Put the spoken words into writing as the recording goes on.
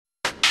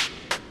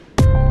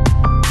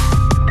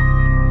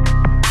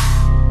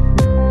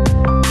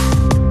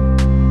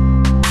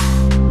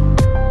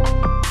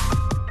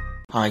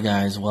Hi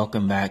guys,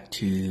 welcome back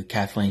to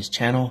Cathlaine's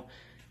channel.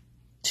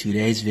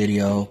 Today's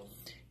video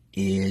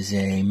is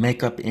a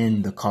makeup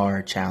in the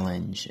car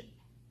challenge,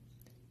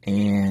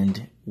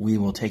 and we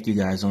will take you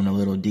guys on a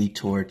little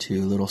detour to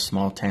a little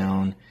small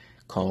town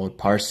called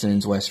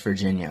Parsons, West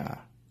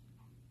Virginia,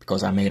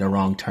 because I made a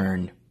wrong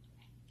turn.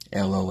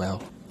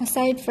 LOL.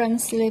 Aside from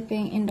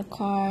sleeping in the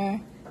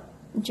car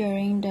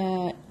during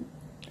the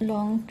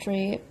long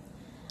trip,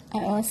 I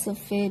also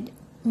feed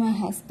my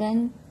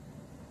husband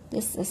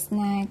just a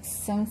snack.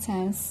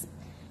 Sometimes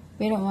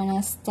we don't want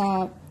to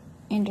stop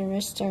in the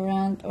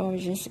restaurant or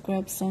just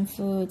grab some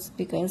foods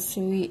because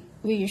we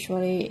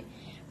usually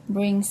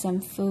bring some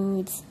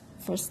foods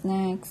for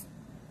snacks.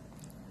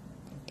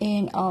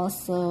 And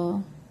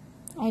also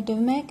I do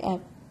makeup,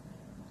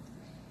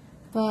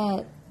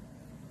 but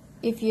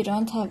if you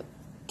don't have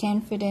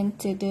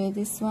confidence to do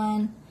this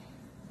one,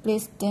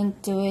 please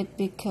don't do it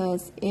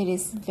because it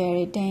is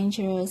very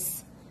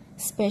dangerous,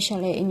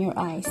 especially in your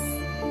eyes.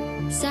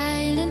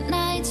 Silent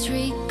nights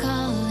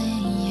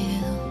recalling you,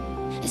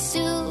 a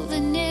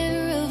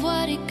souvenir of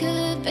what it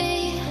could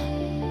be.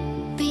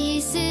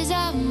 Pieces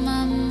of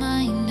my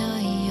mind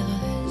are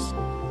yours.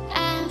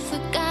 I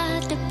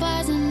forgot the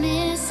parts I'm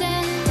missing.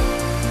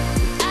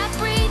 I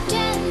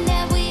pretend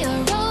that we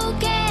are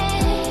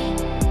okay,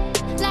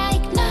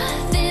 like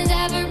nothing's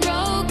ever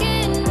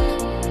broken.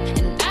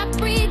 And I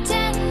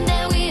pretend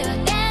that we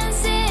are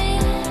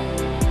dancing,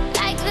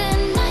 like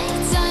the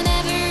nights are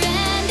never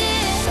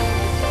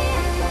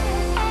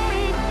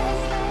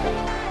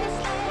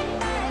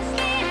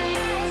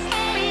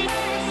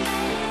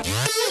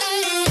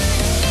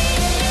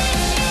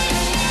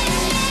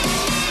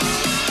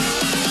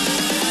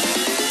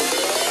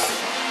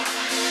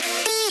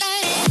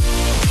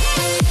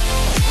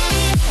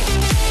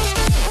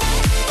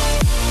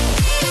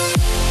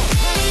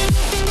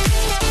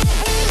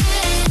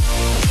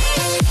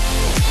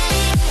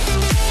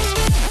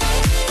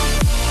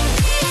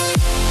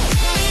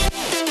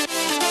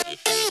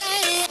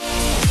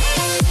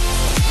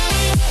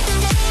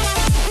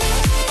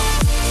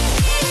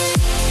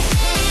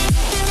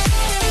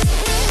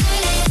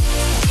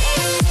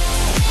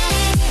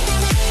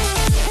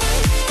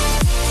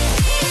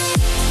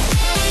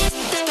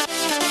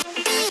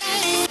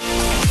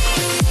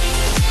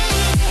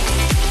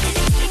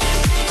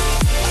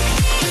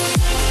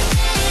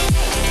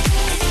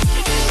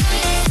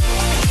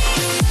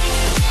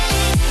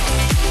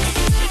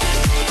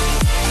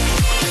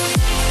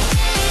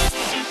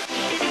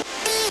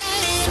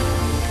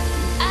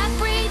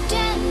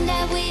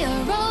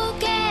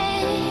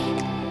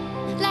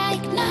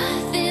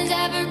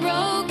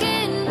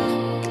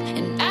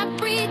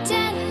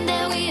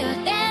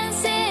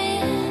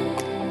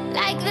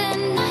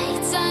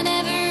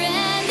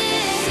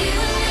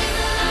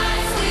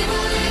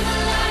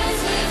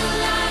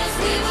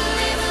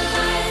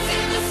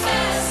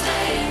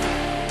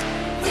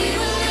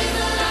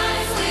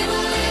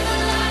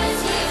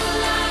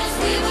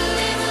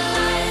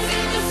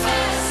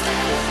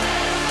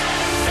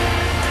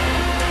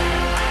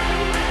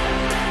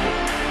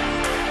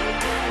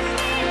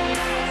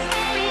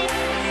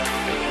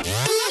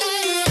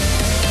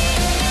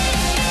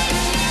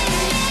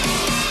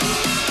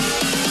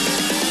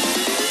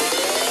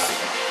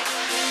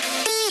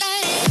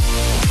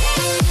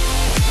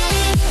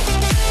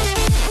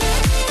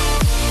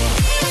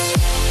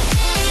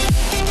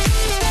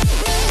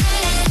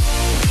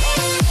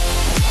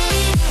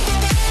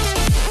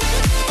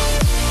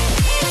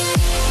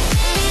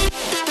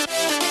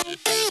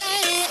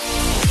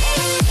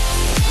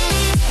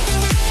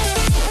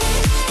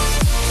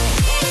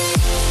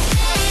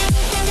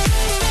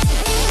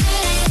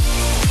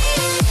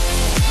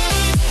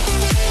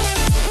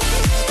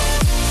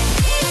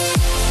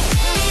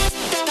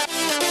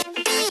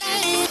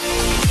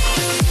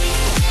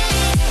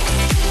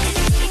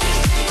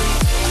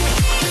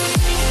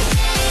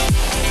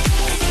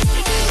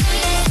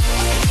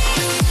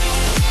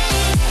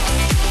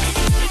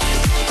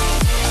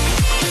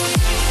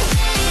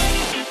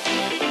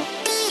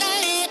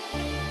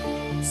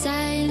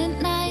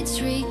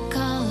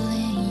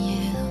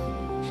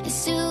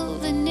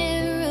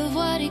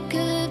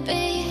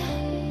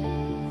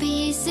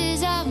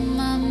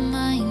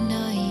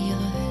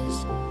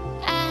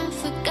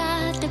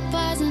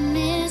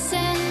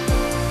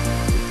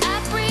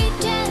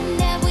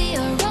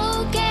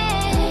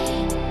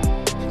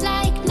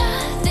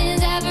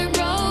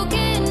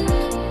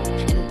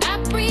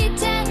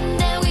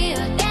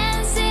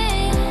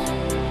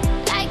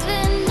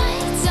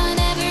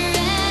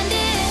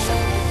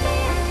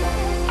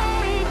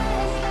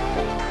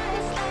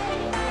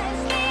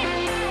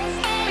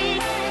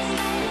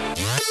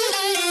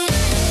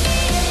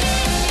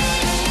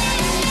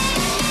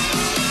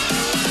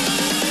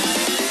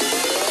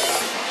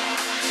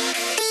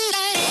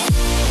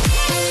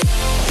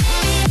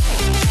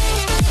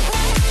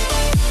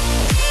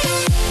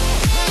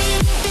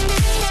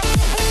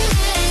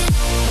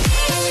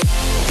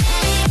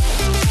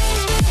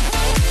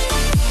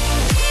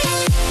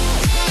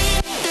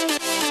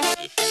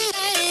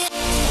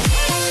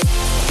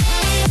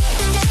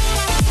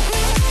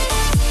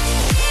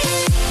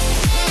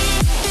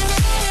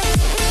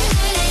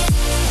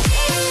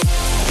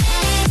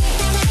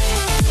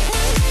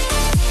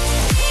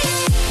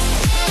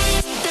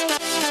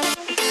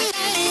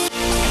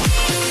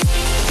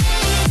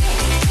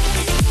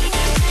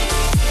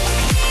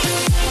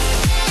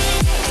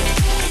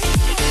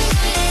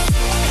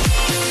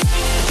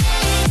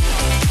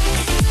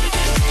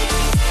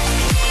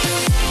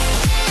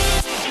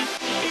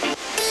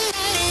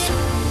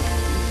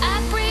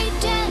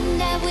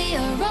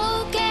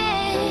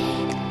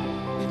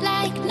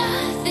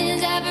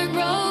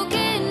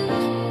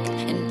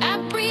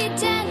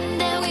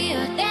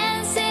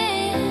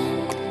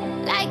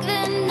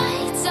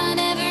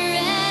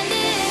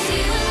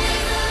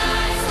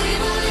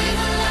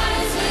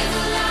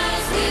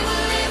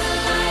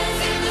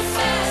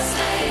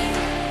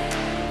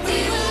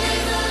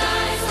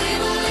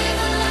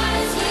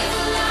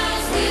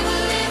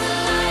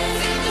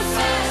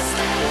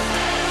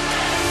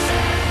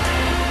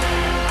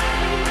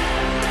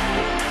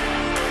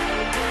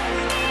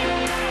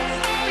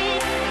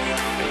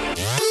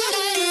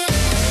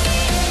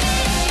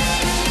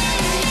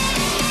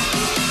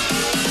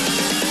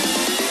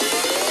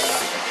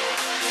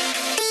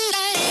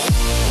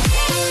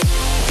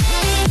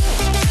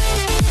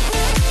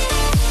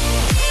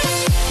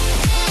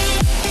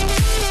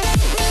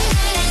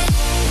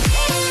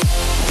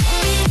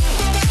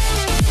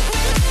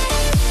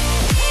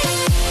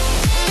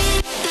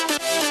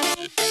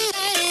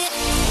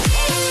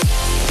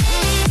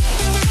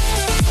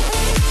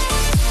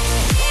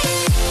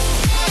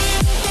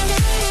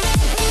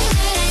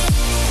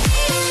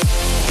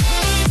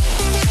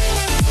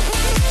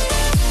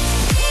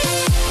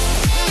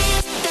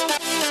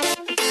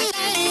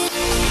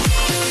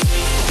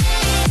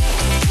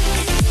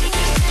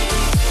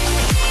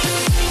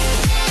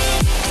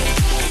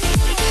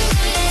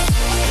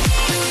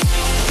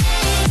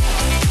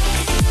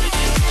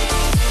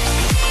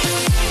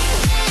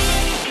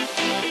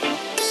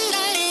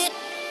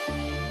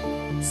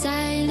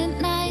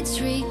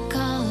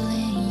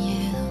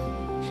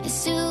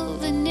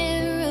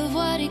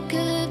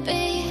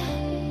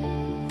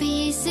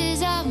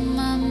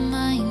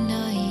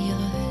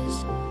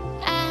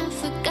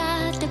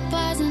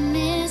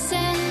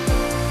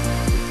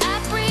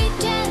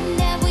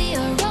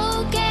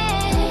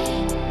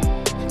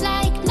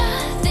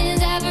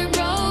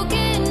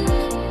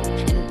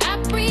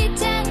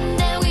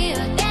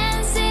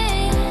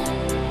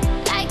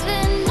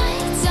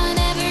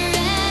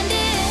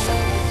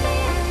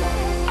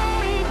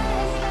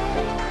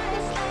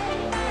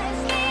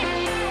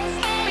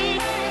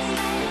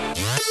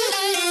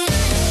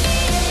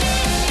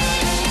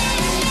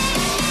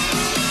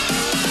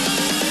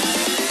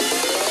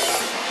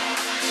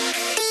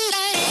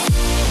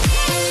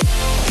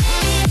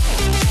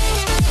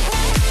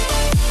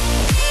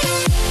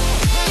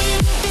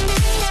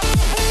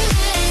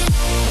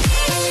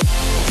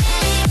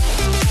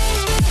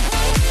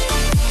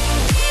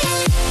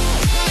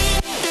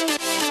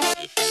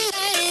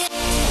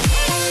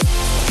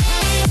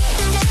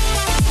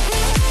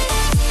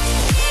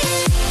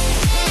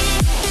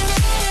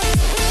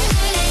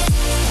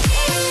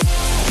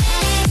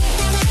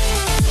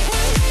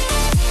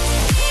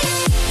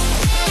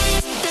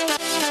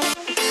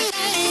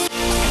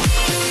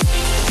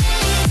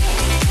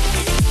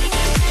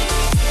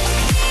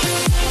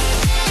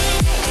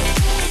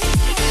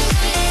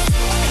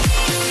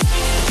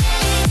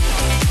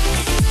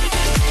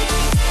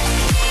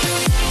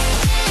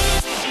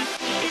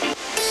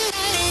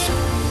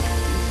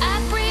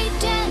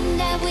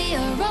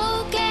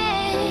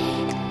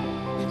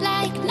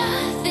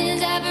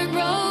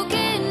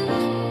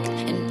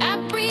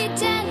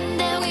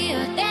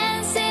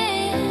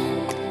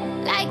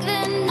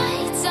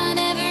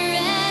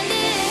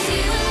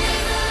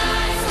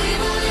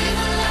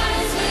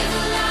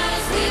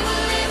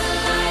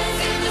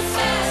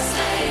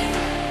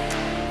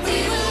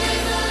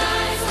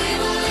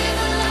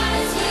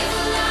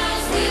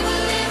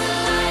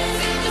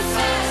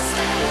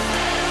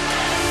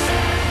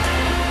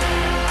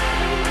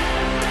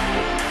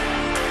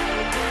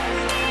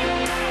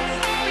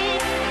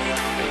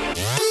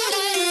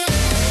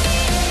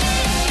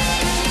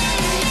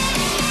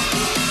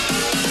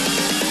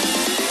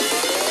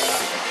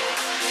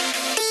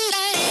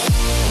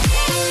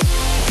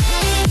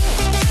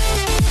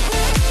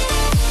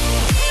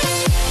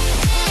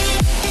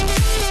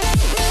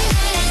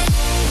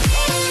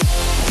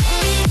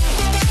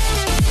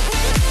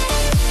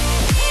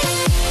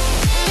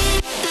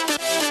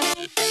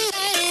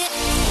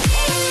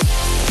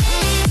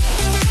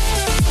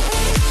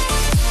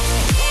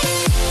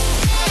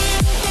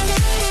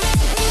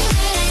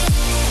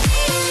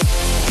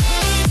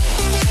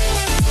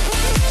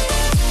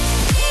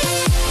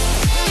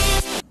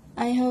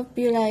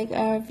like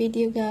our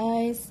video,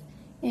 guys,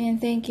 and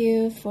thank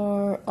you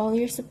for all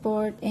your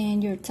support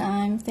and your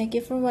time. Thank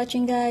you for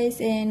watching,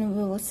 guys, and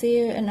we will see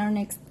you in our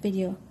next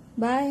video.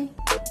 Bye.